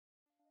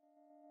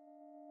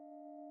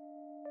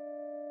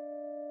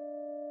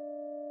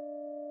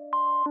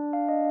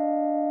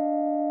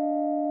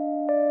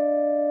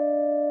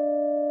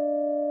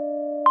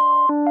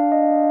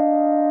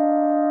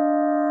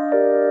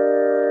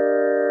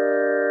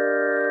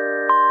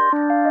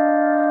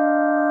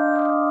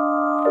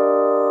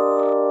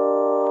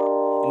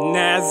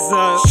rise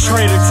up.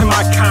 Traitor to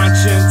my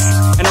conscience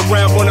and a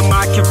rebel to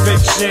my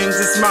convictions.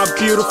 It's my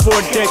beautiful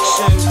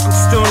addiction. I'm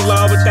still in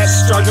love with that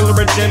struggle of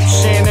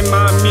redemption, and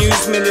my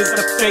amusement is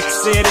to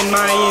fix it in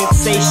my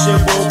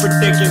insatiable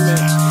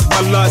predicament.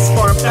 My lust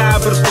for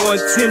unfathomable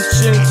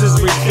intentions is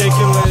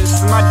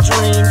ridiculous. My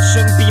dreams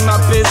shouldn't be my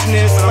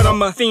business, but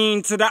I'm a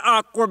fiend to the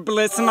awkward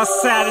bliss. And my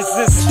sad is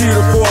this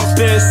beautiful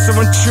abyss of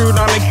intrude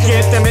on a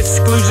gift and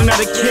exclusion of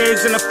the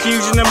kids, and a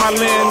fusion of my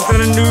limbs, and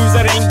the news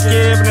I didn't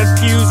give, and the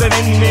fuse I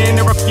didn't mend,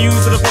 a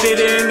refusal to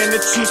fit in, and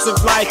the truths of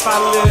life I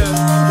live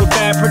with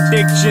bad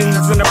predictions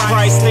and the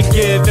price they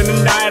give. In the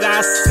night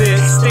I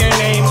sit, staring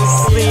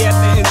aimlessly at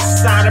the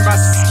inside of my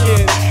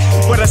skin,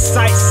 with a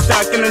sight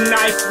stuck and a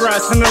knife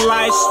thrust and a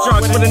light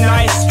struck with a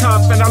nice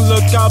cuff. And I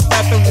look up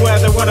at the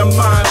weather with a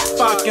mind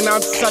fuck, and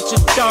I'm such a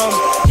dumb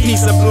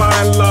piece of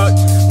blind luck.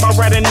 My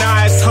retina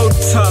eyes hold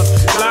tough,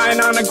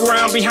 lying on the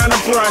ground behind a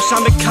brush,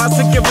 on the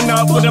cusp of giving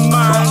up with a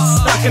mind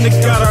stuck in the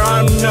gutter.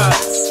 I'm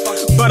nuts.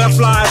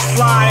 Butterflies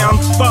fly, I'm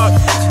fucked.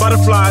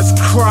 Butterflies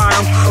cry,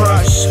 I'm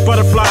crushed.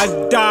 Butterflies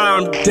die,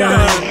 I'm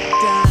done.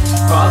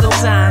 For all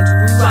those times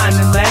we run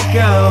and let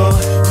go.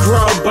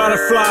 Grow,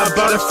 butterfly,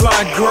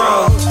 butterfly,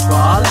 grow. For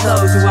all of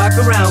those who walk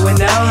around with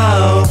no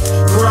hope.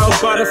 Grow,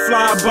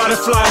 butterfly,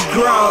 butterfly,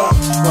 grow.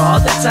 For all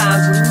the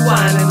times we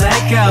rewind and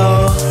let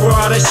go. For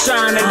all the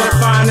shine and the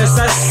finest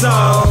that's so.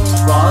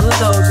 For all of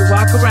those who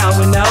walk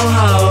around with no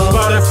hope.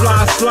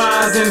 Butterfly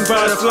flies and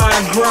butterfly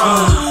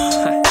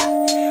grow.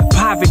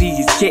 Poverty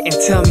is getting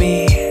to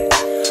me.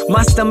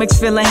 My stomach's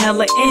feeling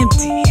hella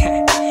empty.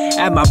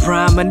 At my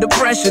prime under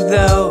pressure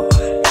though,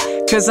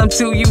 cause I'm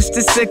too used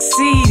to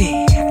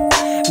succeeding.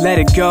 Let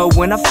it go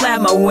when I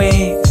flap my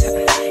wings.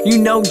 You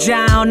know,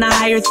 John, the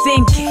higher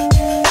thinking.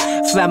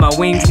 Flap my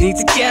wings, need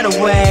to get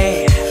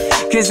away,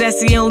 cause that's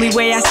the only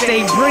way I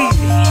stay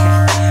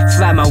breathing.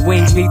 Flap my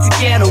wings, need to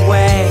get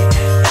away,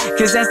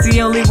 cause that's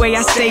the only way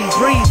I stay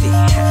breathing.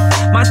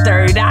 My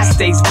third eye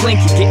stays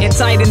blinking, getting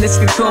tight in this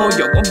cocoon.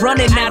 Yo, I'm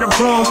running out of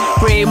room,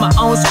 create my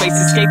own space,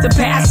 escape the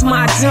past,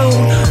 my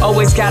dude.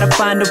 Always gotta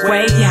find a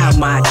way out,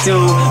 my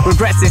dude.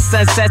 Regrets and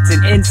sunsets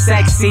and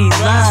insects, see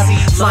love.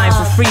 Flying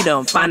for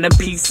freedom, finding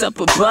peace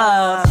up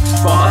above.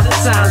 For all the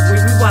times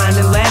we rewind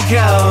and let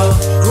go.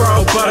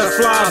 Grow,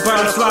 butterfly,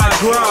 butterfly,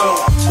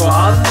 grow. For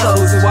all of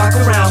those who walk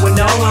around with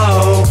no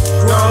hope.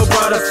 Grow,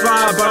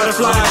 butterfly,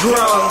 butterfly,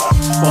 grow.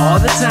 For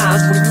all the times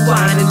we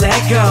rewind and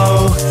let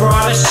go. For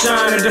all the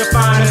shine and the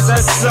finest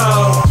that's so.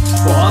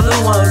 For all the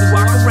ones who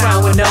walk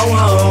around with no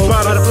hope.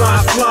 Butterfly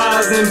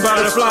flies and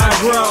butterfly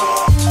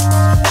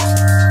grow.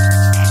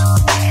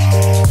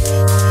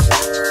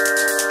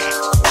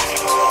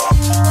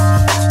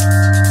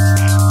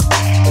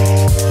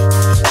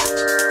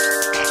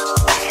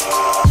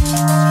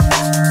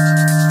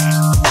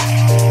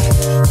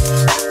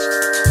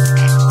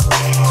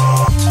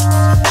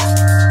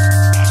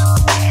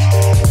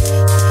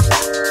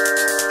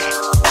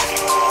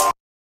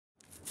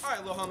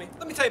 Alright, little homie,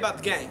 let me tell you about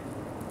the game.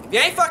 If you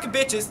ain't fucking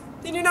bitches,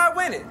 then you're not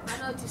winning. I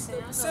know what you're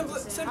saying. Simple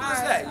as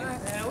that.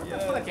 What the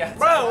fuck, yeah?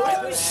 Bro,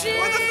 where the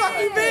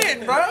fuck you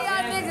been, bro?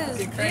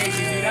 Niggas,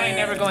 Crazy, dude. I ain't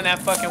never going that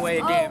fucking way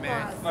again,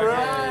 man. Bro,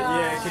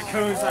 yeah,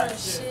 cocoons like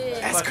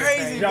shit. That's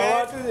crazy, Yo,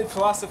 man. what is it?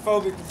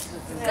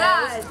 Claustrophobic.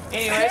 God.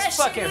 Anyway, it's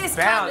fucking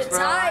bounce, bro.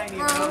 I ain't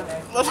even know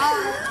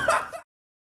that.